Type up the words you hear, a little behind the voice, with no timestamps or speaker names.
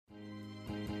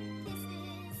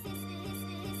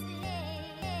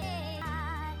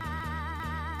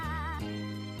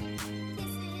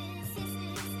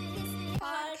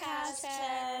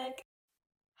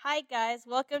Hi guys,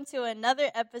 welcome to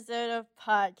another episode of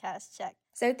Podcast Check.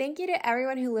 So thank you to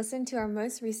everyone who listened to our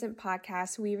most recent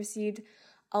podcast. We received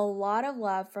a lot of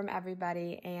love from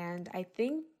everybody, and I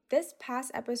think this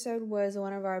past episode was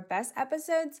one of our best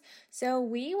episodes. So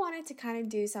we wanted to kind of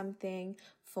do something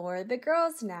for the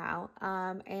girls now.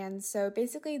 And so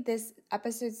basically this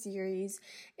episode series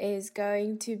is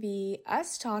going to be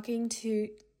us talking to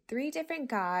 3 different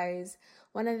guys,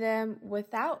 one of them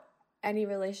without any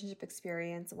relationship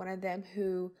experience, one of them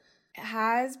who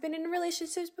has been in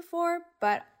relationships before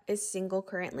but is single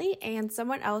currently, and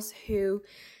someone else who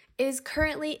is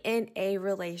currently in a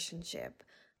relationship.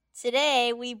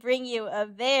 Today we bring you a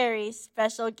very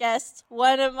special guest,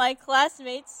 one of my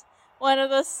classmates, one of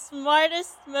the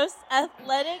smartest, most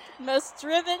athletic, most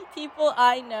driven people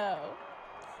I know,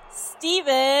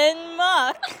 Steven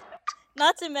Mock.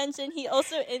 Not to mention, he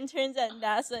also interns at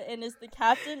NASA and is the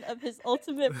captain of his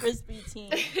ultimate frisbee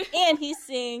team. And he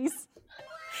sings.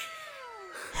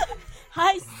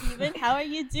 Hi, Steven. How are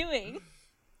you doing?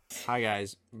 Hi,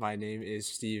 guys. My name is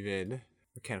Steven,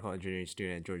 mechanical engineering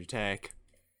student at Georgia Tech.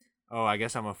 Oh, I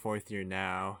guess I'm a 4th year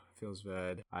now. Feels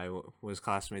bad. I was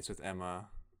classmates with Emma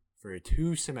for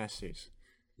 2 semesters.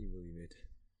 Can you believe it?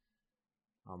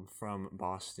 I'm from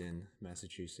Boston,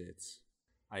 Massachusetts.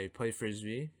 I play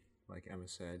frisbee. Like Emma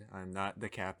said, I'm not the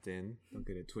captain. Don't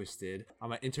get it twisted.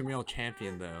 I'm an intramural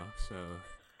champion, though, so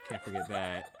can't forget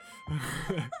that.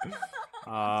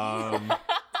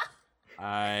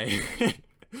 I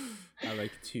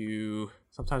like to.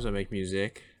 Sometimes I make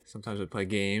music. Sometimes I play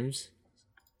games.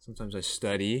 Sometimes I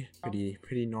study.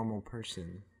 Pretty normal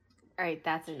person. All right,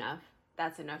 that's enough.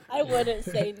 That's enough. I wouldn't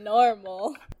say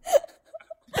normal.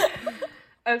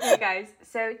 Okay, guys.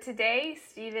 So today,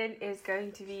 Steven is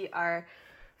going to be our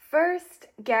first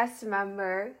guest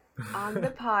member on the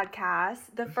podcast,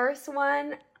 the first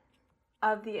one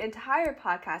of the entire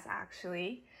podcast,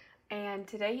 actually. And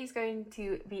today he's going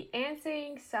to be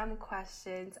answering some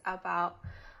questions about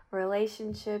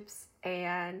relationships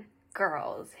and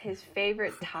girls, his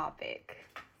favorite topic.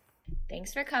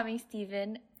 Thanks for coming,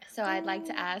 Steven. So I'd like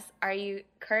to ask, are you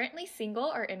currently single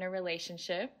or in a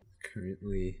relationship?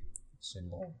 Currently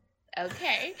single.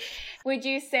 Okay. Would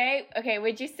you say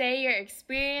your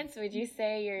experience, would you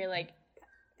say you're like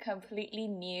completely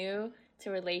new to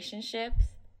relationships?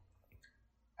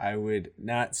 I would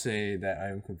not say that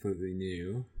I'm completely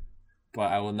new,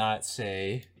 but I will not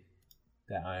say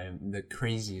that I'm the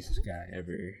craziest guy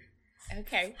ever.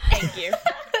 Okay, thank you.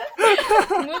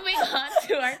 Moving on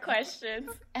to our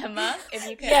questions. Emma, if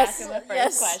you could ask him the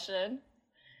first question.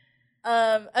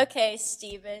 Okay,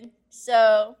 Steven.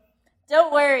 So,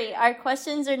 don't worry, our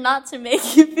questions are not to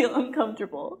make you feel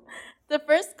uncomfortable. The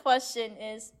first question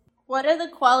is, what are the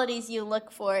qualities you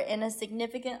look for in a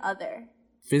significant other?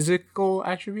 Physical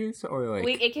attributes or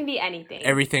like it can be anything.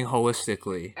 Everything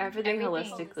holistically. Everything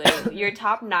holistically. Your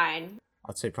top 9.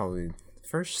 I'd say probably the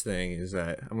first thing is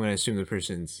that I'm going to assume the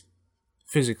person's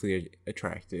physically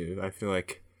attractive. I feel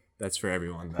like that's for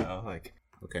everyone though. Like,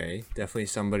 okay, definitely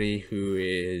somebody who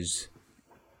is,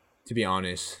 to be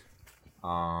honest,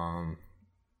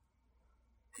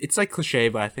 it's like cliche,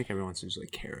 but I think everyone's just like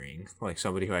caring, like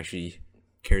somebody who actually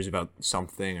cares about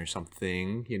something or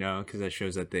something, you know, because that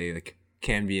shows that they like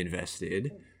can be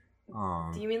invested.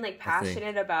 Do you mean like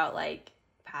passionate about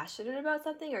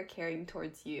something or caring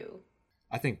towards you?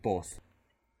 I think both.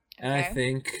 Okay. And I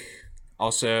think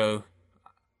also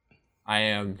I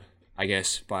am, I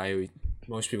guess by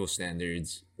most people's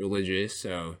standards, religious,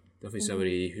 so definitely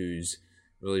somebody whose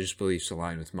religious beliefs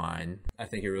align with mine. I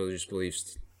think your religious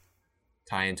beliefs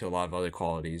tie into a lot of other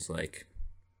qualities, like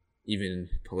even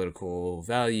political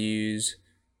values,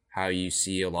 how you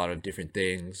see a lot of different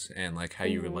things, and like how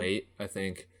you relate. I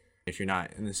think if you're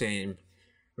not in the same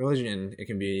religion, it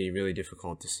can be really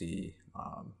difficult to see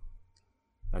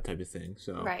that type of thing.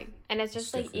 So right, and it's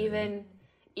just like even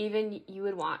you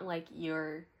would want like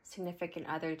your significant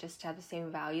other just to have the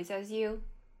same values as you.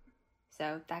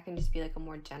 So that can just be like a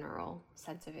more general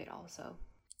sense of it also.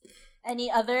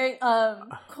 Any other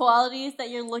qualities that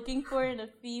you're looking for in a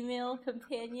female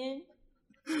companion?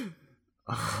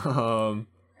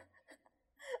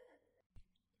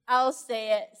 I'll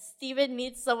say it. Steven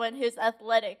needs someone who's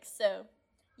athletic, so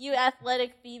you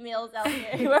athletic females out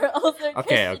there who are also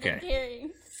Christian and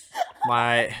caring.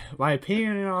 My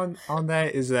opinion on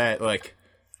that is that like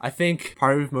I think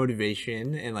part of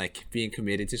motivation and like being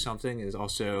committed to something is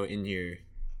also in your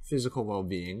physical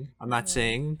well-being. I'm not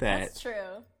saying that that's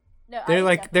true. No, I feel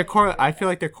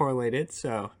like they're correlated.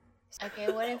 So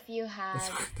okay, what if you had?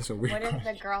 That's a weird what if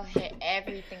question. the girl hit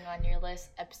everything on your list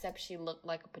except she looked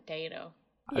like a potato?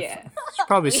 Yeah. It's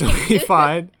probably still be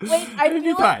fine. Wait, I It'd be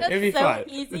feel like fine. It'd be that's so fine.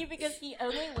 easy because he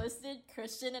only listed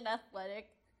Christian and athletic.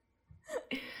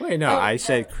 Wait, no, Oh, I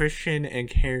said no. Christian and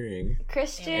caring.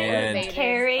 Christian, And-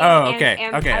 caring, Oh, okay,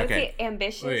 and okay, I would okay. say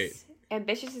ambitious. Wait.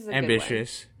 Ambitious is a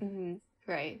Ambitious. good one.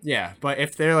 Right. Yeah, but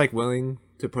if they're like willing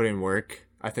to put in work,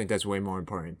 I think that's way more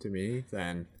important to me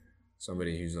than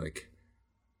somebody who's like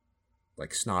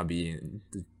snobby and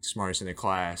the smartest in the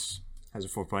class, has a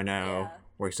 4.0, Yeah.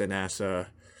 works at NASA.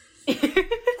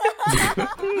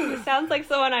 Sounds like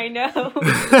someone I know.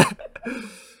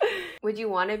 Would you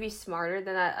want to be smarter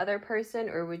than that other person,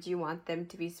 or would you want them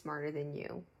to be smarter than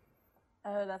you?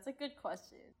 Oh, that's a good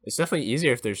question. It's definitely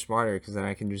easier if they're smarter because then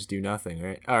I can just do nothing,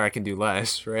 right? Or I can do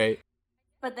less, right?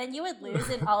 But then you would lose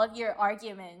in all of your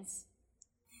arguments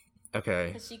Okay,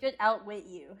 because she could outwit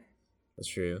you. that's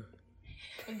true.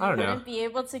 And I don't you know. wouldn't be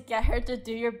able to get her to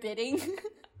do your bidding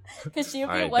because she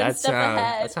would be Alright, one step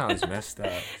ahead. that sounds messed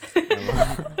up.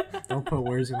 Don't put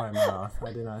words in my mouth.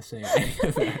 I did not say any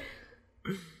of that.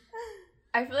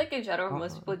 I feel like in general,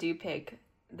 most people do pick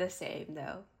the same,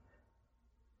 though.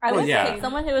 I Well, would yeah. pick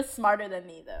someone who is smarter than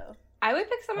me, though. I would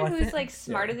pick someone Well, I who's think- like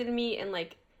smarter than me and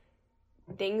like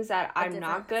things that I'm not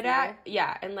different good field? at.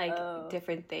 Yeah, and like Oh.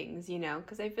 different things, you know,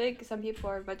 because I feel like some people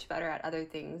are much better at other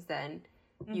things than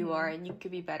you Mhm. are, and you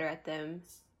could be better at them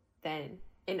than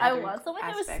in I other want someone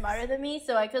who was aspects. smarter than me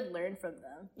so I could learn from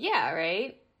them. Yeah,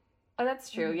 right. Oh, that's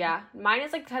true. Mhm. Yeah, mine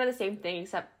is like kind of the same thing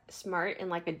except smart in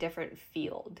like a different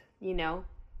field. You know.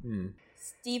 Hmm.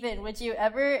 Steven, do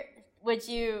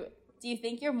you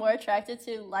think you're more attracted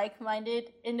to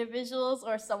like-minded individuals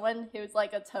or someone who's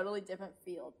like a totally different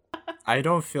field? I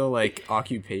don't feel like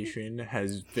occupation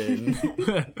has been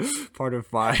part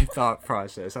of my thought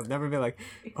process. I've never been like,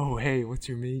 oh, hey, what's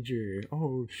your major?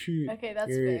 Oh, shoot. Okay, that's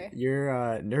you're, fair.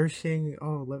 You're nursing?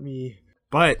 Oh, let me...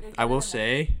 But I will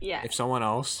say, Yeah. if someone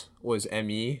else was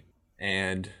ME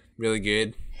and really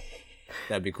good,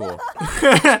 that'd be cool.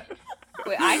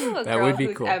 Wait, I know a That girl would be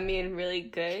who's cool. mean really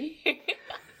good.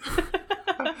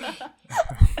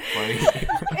 Funny.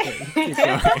 Keep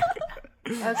going.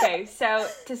 Okay, so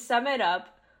to sum it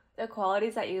up, the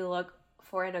qualities that you look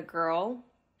for in a girl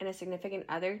and a significant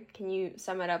other, can you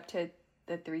sum it up to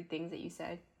the 3 things that you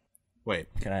said? Wait,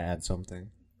 can I add something?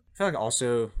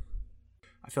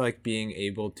 I feel like being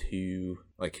able to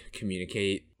like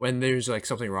communicate when there's like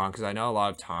something wrong, because I know a lot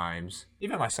of times,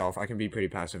 even myself, I can be pretty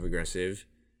passive aggressive,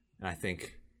 and I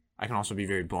think I can also be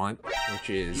very blunt, which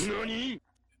is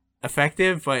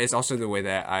effective, but it's also the way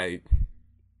that I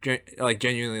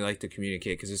genuinely like to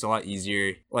communicate, because it's a lot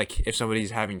easier. Like if somebody's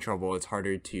having trouble, it's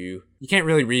harder to, you can't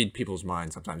really read people's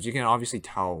minds sometimes. You can obviously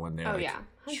tell when they're Oh, like yeah.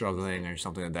 100%. struggling or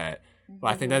something like that,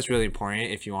 but I think that's really important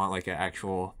if you want like an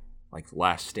actual like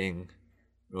lasting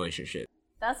relationship.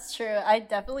 That's true. I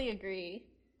definitely agree.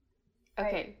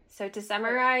 Okay, so to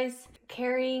summarize,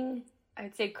 caring,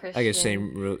 I'd say Christian. I guess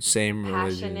same religion.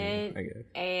 passionate, I guess.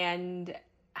 and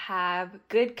have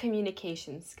good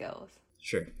communication skills.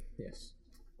 Sure. Yes.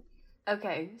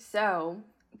 Okay, so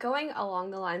going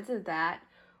along the lines of that,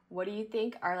 what do you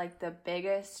think are like the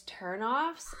biggest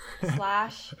turnoffs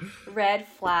 / red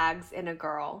flags in a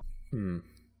girl?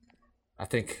 I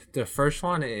think the first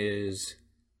one is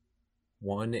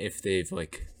one, if they've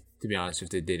like, to be honest, if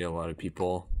they dated a lot of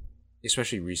people,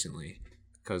 especially recently,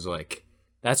 because like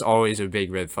that's always a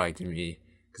big red flag to me.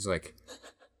 Because like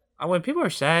when people are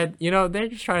sad, you know, they're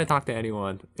just trying to talk to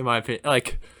anyone, in my opinion.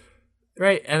 Like,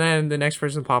 right, and then the next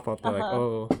person pop up, they're like,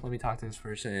 oh, let me talk to this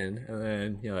person, and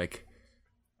then you're like,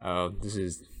 oh, this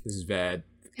is bad.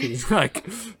 He's like,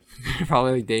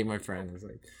 probably like date my friend. It's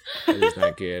like, that is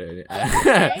not good.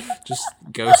 Just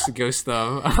ghost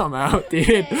them. I'm out,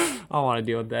 dude. I don't want to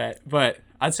deal with that. But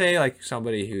I'd say like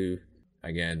somebody who,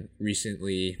 again,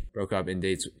 recently broke up and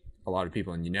dates a lot of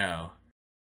people, and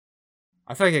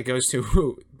I feel like it goes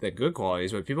to the good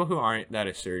qualities, but people who aren't that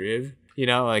assertive, you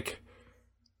know, like,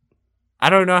 I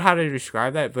don't know how to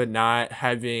describe that, but not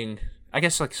having, I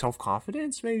guess, like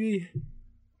self-confidence, maybe.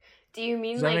 Do you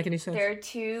mean Does that like make any sense? they're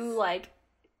too like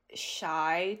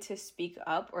shy to speak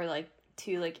up, or like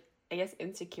too like I guess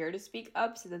insecure to speak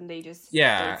up, so then they just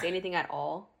Yeah. don't say anything at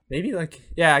all? Maybe like,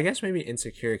 yeah, I guess maybe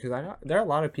insecure, because I know there are a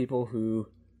lot of people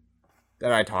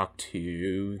that I talk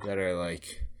to that are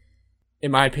like,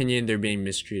 in my opinion, they're being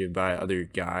mistreated by other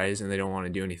guys and they don't want to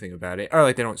do anything about it, or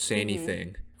like they don't say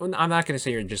anything. Well, I'm not gonna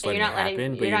say you're just And letting it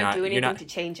happen, but you're not doing you're anything not. to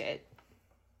change it.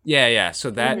 Yeah. So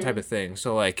that type of thing.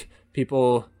 So like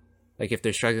people, like if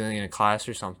they're struggling in a class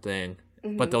or something,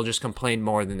 but they'll just complain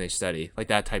more than they study, like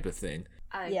that type of thing.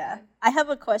 I like Yeah, that. I have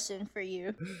a question for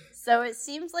you. So it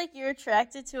seems like you're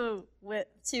attracted to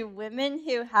women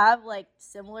who have like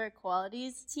similar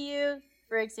qualities to you.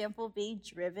 For example, being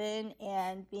driven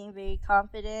and being very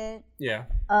confident, Yeah.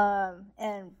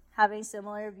 and having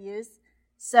similar views.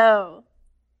 So,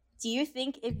 do you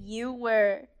think if you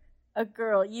were a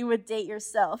girl, you would date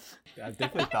yourself? I've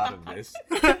definitely thought of this.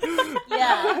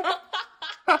 Yeah.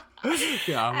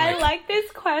 Yeah, I'm I like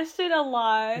this question a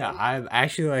lot. yeah, I'm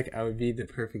actually like I would be the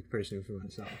perfect person for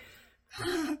myself.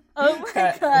 Oh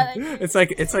my god. It's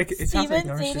like it sounds like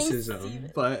Steven dating narcissism,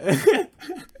 Steven. but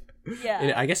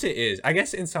Yeah. I guess it is. I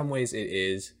guess in some ways it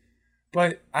is,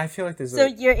 but I feel like there's So a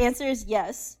your answer is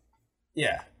yes.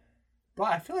 yeah.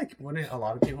 But I feel like wouldn't a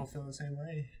lot of people feel the same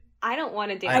way? I don't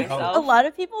want to date I hope- myself. A lot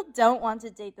of people don't want to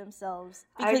date themselves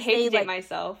I would because hate they to date like,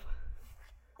 myself.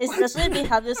 especially if they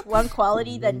have this one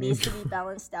quality that needs to be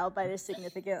balanced out by their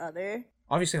significant other.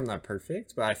 Obviously, I'm not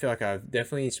perfect, but I feel like I've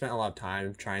definitely spent a lot of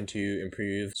time trying to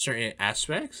improve certain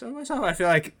aspects of myself. I feel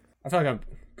like I'm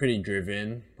pretty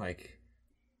driven, like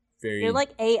very You're like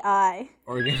AI.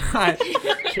 organized.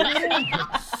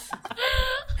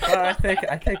 But I think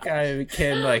I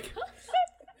can like.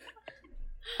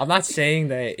 I'm not saying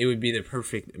that it would be the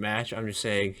perfect match. I'm just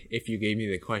saying if you gave me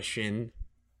the question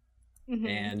Mm-hmm.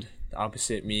 and the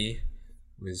opposite me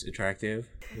was attractive,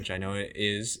 which I know it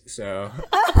is, so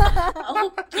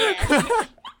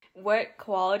What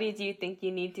quality do you think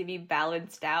you need to be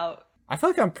balanced out? I feel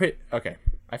like I'm pretty okay.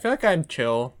 I feel like I'm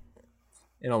chill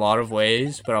in a lot of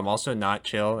ways, but I'm also not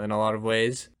chill in a lot of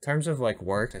ways. In terms of like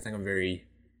work, I think I'm very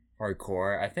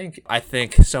hardcore. I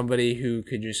think somebody who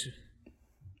could just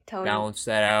Tony. balance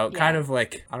that out, Yeah. kind of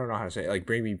like I don't know how to say it, like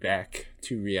bring me back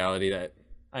to reality that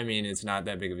I mean it's not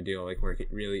that big of a deal. Like work it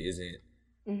really isn't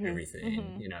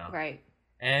everything, you know. Right.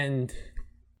 And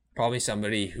probably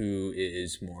somebody who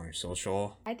is more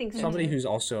social. I think so. Somebody who's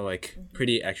also like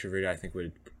pretty extroverted I think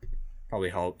would probably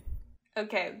help.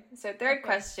 Okay, so third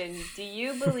question. Do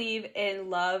you believe in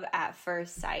love at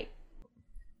first sight?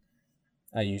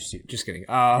 I used to. Just kidding.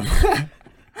 I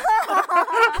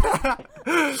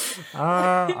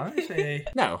would say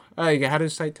no. Like, how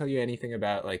does sight tell you anything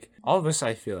about like all of us?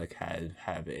 I feel like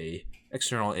have a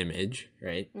external image,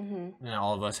 right? Mm-hmm. And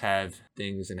all of us have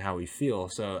things and how we feel.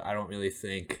 So I don't really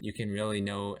think you can really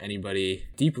know anybody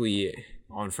deeply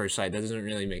on first sight. That doesn't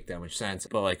really make that much sense.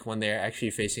 But like when they're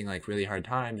actually facing like really hard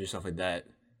times or stuff like that,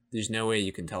 there's no way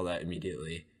you can tell that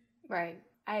immediately. Right.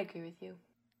 I agree with you.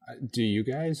 Do you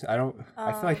guys? I don't.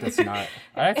 I feel like that's not.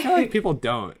 I feel like people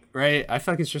don't. Right? I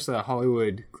feel like it's just a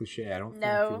Hollywood cliche. I don't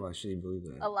No. think people actually believe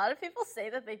that. A lot of people say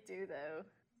that they do though.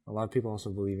 A lot of people also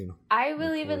believe in. I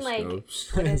believe in like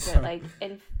horoscopes. what is it like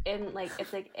in like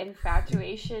it's like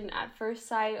infatuation at first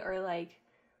sight or like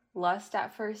lust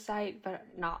at first sight, but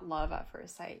not love at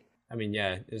first sight. I mean,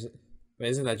 yeah.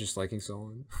 Isn't that just liking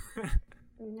someone?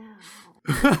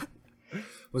 No.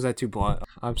 Was that too blunt?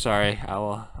 I'm sorry.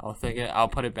 I'll think it. I'll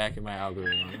put it back in my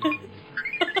algorithm.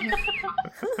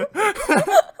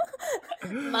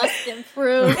 Must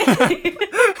improve.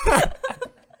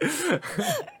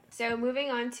 So moving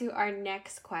on to our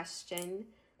next question.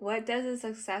 What does a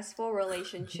successful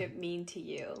relationship mean to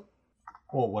you?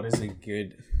 Well, what is a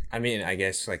good? I mean, I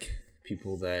guess like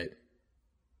people that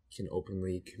can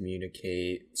openly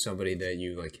communicate. Somebody that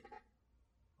you like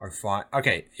are fine.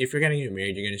 Okay, if you're gonna get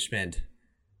married, you're gonna spend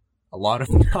a lot of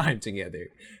time together.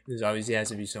 There's obviously has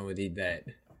to be somebody that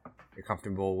you're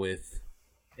comfortable with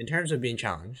in terms of being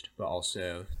challenged, but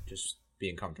also just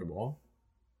being comfortable.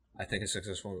 I think a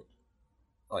successful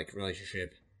like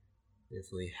relationship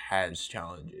definitely has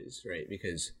challenges, right?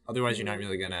 Because otherwise you're not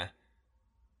really gonna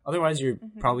otherwise you're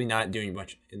probably not doing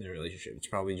much in the relationship. It's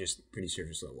probably just pretty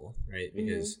surface level, right?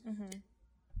 Because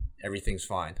everything's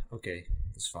fine. Okay,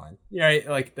 it's fine. Yeah, right?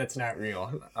 Like that's not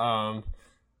real.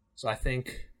 So I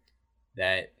think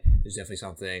that is definitely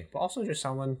something, but also just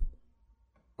someone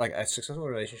like a successful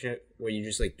relationship where you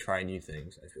just like try new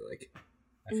things. I feel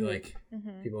like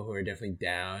people who are definitely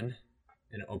down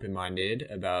and open-minded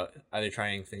about either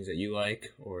trying things that you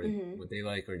like or what they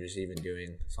like or just even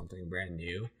doing something brand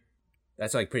new.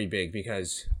 That's like pretty big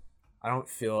because I don't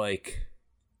feel like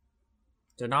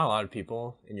there are not a lot of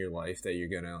people in your life that you're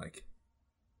gonna like.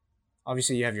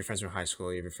 Obviously, you have your friends from high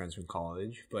school, you have your friends from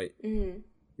college, but you're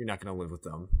not gonna live with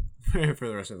them for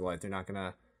the rest of their life. They're not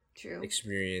gonna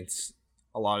experience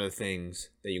a lot of the things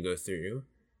that you go through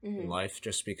in life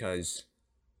just because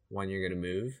one, you're gonna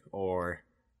move or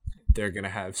they're gonna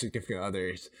have significant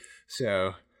others.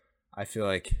 So I feel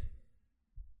like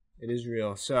it is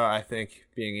real. So I think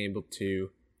being able to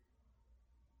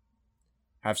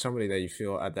have somebody that you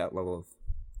feel at that level of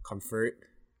comfort,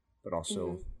 but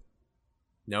also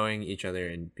knowing each other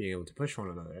and being able to push one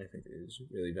another, I think is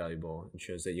really valuable and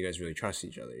shows that you guys really trust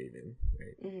each other even,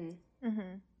 right?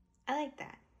 I like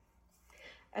that.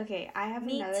 Okay, I have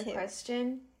Me another too.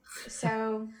 question.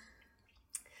 So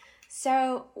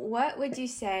what would you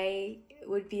say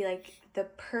would be like the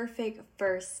perfect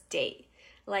first date?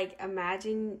 Like,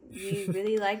 imagine you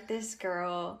really like this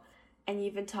girl and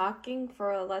you've been talking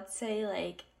for, let's say,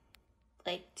 like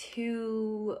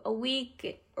a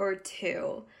week or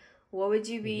two. What would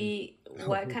you be,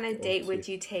 what kind of date would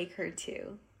you take her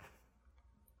to?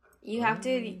 You have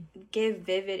to give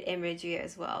vivid imagery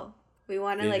as well. We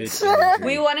want to like, Vivid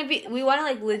imagery. we want to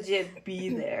like legit be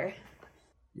there.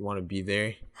 You want to be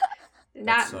there?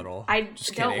 Not subtle. I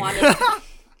Just don't kidding. want to.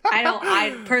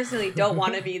 I personally don't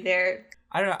want to be there.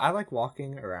 I don't know. I like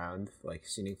walking around, like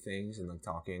seeing things and like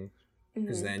talking,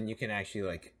 because then you can actually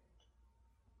like.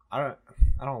 I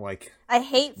don't like. I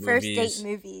hate first Movies. date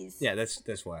movies. Yeah,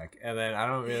 that's whack. And then I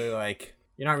don't really like.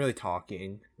 You're not really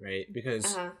talking, right?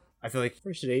 Because I feel like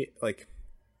first date, like,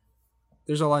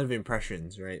 there's a lot of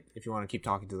impressions, right? If you want to keep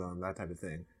talking to them, that type of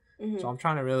thing. So I'm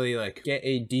trying to really like get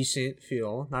a decent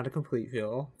feel, not a complete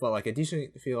feel, but like a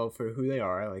decent feel for who they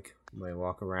are. Like, might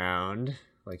walk around,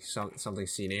 like something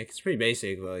scenic. It's pretty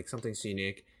basic, but like something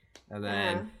scenic, and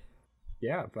then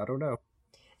yeah, I don't know.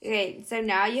 Okay, so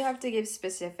now you have to give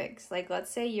specifics. Like, let's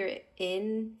say you're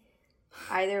in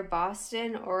either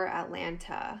Boston or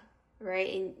Atlanta,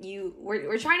 right? And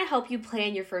we're trying to help you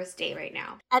plan your first date right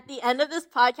now. At the end of this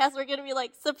podcast, we're gonna be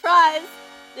like, surprise!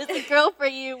 There's a girl for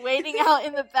you waiting out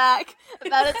in the back,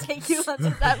 about to take you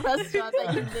onto that restaurant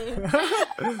that you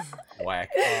named. Whack.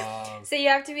 So you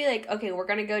have to be like, okay, we're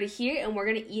gonna go to here and we're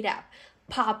gonna eat at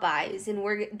Popeyes,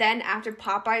 and then after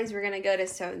Popeyes we're gonna go to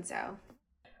so and so.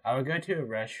 I would go to a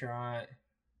restaurant.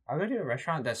 I would go to a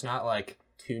restaurant that's not like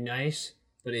too nice,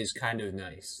 but is kind of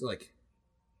nice. Like,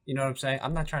 you know what I'm saying?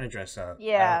 I'm not trying to dress up.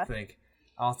 Yeah. I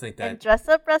don't think that. And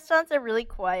dress-up restaurants are really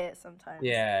quiet sometimes.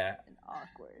 Yeah. And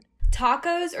awkward.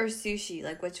 Tacos or sushi?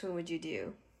 Like, which one would you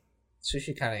do?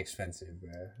 Sushi kind of expensive,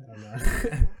 bro. I don't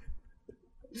know.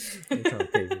 I'm trying to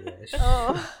pay for that shit.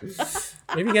 Oh.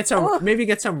 Maybe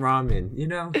get some ramen, you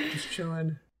know, just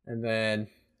chilling. And then,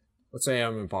 let's say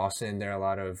I'm in Boston. There are a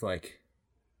lot of like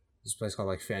this place called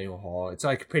like Faneuil Hall. It's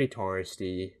like pretty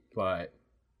touristy, but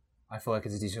I feel like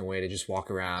it's a decent way to just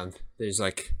walk around. There's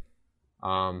like,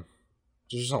 there's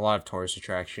just a lot of tourist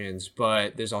attractions,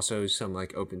 but there's also some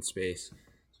like open space.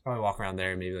 Probably walk around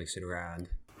there and maybe like sit around.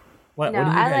 What do you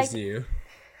guys do?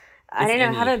 I If don't know. I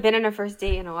any. haven't been on a first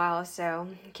date in a while, so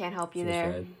can't help you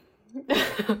there.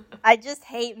 I just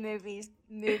hate movie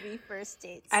first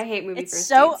dates. I hate movie it's first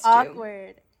so dates too.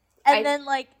 awkward. And then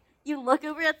like you look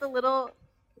over at the little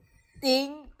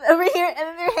thing over here, and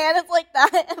then their hand is like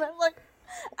that, and I'm like,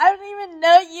 I don't even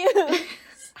know you.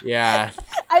 Yeah.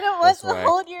 I don't want That's to whack.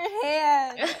 hold your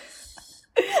hand.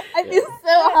 I feel so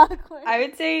awkward. I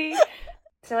would say,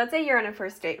 so let's say you're on a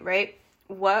first date, right?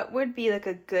 What would be like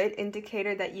a good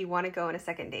indicator that you want to go on a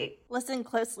second date? Listen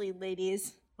closely,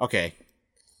 ladies. Okay.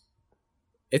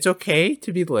 It's okay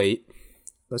to be late.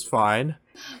 That's fine.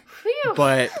 Phew.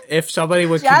 But if somebody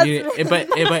would Jasmine.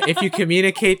 communicate, but if you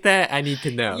communicate that, I need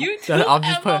to know. You So too, I'm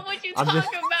just Emma, what you talking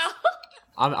about?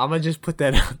 I'm gonna just put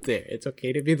that out there. It's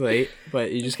okay to be late,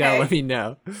 but you just gotta let me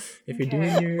know. If you're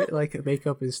doing your like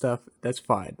makeup and stuff, that's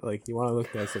fine. Like you want to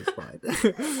look nice, that's fine.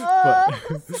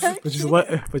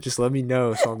 but just let me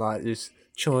know so I'm not just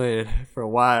chilling for a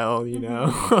while, you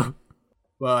know.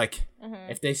 Well, like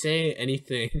if they say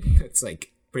anything that's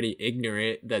like pretty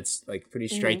ignorant, that's like pretty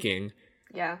striking,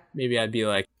 Yeah. maybe I'd be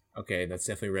like, okay, that's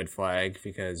definitely a red flag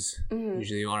because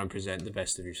usually you want to present the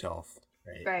best of yourself,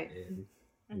 right? Right.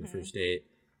 In the first date.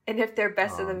 And if their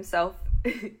best of themselves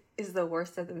is the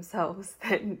worst of themselves,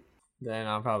 Then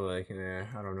I'm probably like,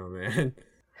 I don't know, man.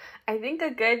 I think a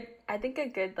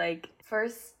good like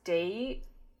first date,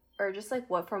 or just like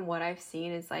from what I've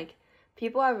seen, is like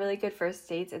people have really good first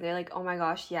dates and they're like, oh my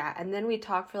gosh, yeah, and then we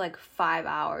talked for like 5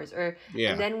 hours, or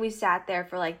Yeah. and then we sat there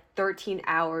for like 13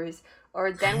 hours,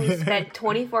 or then we spent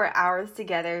 24 hours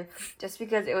together just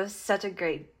because it was such a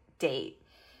great date.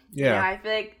 You know, I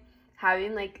feel like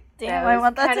having like Damn, those I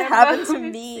want that kind to of happen to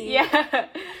moments- me. Yeah,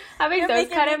 having You're those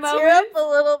making kind me of tear up moments. a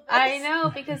little bit. I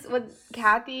know, because when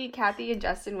Kathy and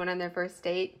Justin went on their first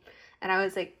date, and I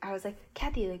was like,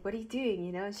 Kathy, like, what are you doing?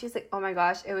 You know, and she's like, oh my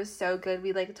gosh, it was so good.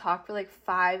 We like talked for like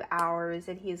 5 hours,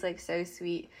 and he's like so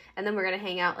sweet. And then we're gonna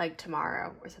hang out like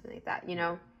tomorrow or something like that, you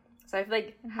know. So I feel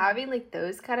like having like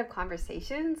those kind of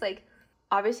conversations, like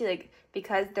obviously like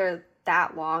because they're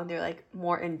that long, they're like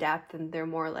more in depth and they're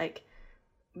more like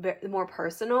more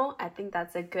personal. I think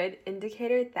that's a good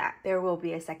indicator that there will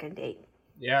be a second date.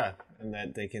 Yeah, and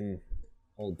that they can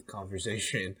hold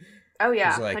conversation. Oh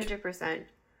yeah, 'Cause, like, 100%.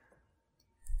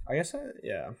 I guess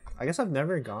I've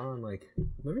never gone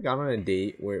on a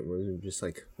date where it wasn't just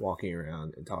like walking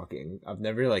around and talking. I've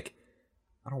never like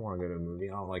I don't want to go to a movie.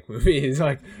 I don't like movies.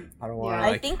 Like I don't want to. Yeah.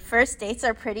 Like, I think first dates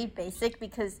are pretty basic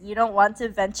because you don't want to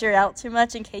venture out too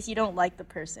much in case you don't like the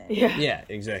person. yeah,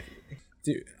 exactly.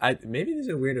 Dude, maybe there's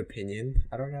a weird opinion.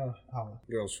 I don't know how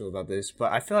girls feel about this,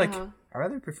 but I feel like I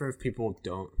rather prefer if people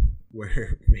don't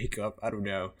wear makeup. I don't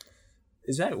know.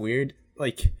 Is that weird?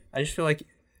 Like, I just feel like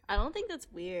I don't think that's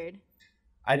weird.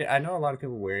 I know a lot of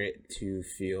people wear it to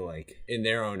feel like in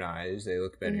their own eyes they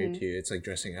look better too. It's like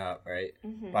dressing up, right?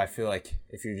 But I feel like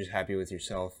if you're just happy with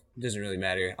yourself, it doesn't really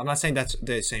matter. I'm not saying that's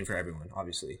the same for everyone.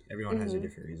 Obviously, everyone has a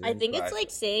different reason. I think it's like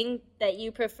saying that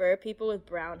you prefer people with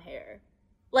brown hair.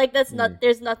 Like that's not.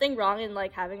 There's nothing wrong in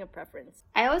like having a preference.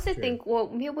 I also think, well,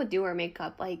 when people do wear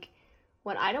makeup, like,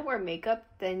 when I don't wear makeup,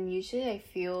 then usually I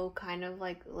feel kind of,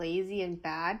 like, lazy and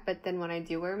bad. But then when I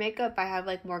do wear makeup, I have,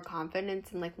 like, more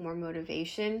confidence and, like, more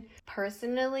motivation.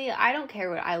 Personally, I don't care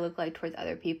what I look like towards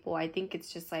other people. I think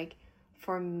it's just, like,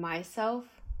 for myself,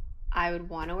 I would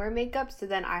want to wear makeup. So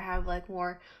then I have, like,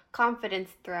 more confidence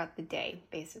throughout the day,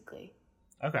 basically.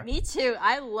 Okay. Me too.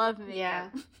 I love makeup. Yeah.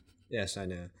 Yes, I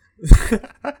know.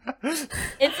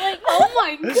 It's like, oh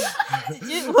my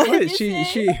god. What did you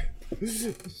say?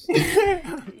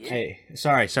 Hey,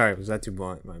 sorry. Was that too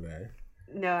blunt? My bad.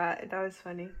 No, that was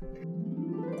funny.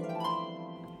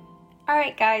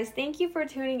 Alright guys, thank you for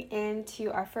tuning in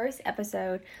to our first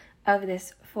episode of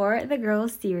this For the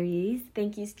Girls series.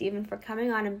 Thank you, Stephen, for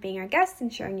coming on and being our guest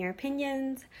and sharing your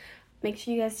opinions. Make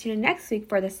sure you guys tune in next week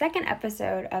for the second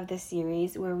episode of this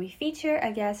series where we feature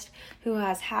a guest who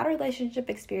has had a relationship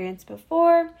experience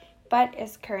before but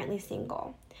is currently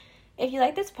single. If you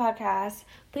like this podcast,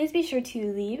 please be sure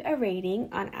to leave a rating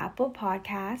on Apple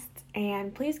Podcasts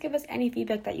and please give us any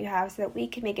feedback that you have so that we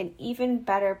can make an even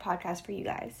better podcast for you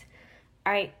guys.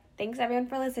 All right, thanks everyone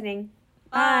for listening.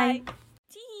 Bye. Bye.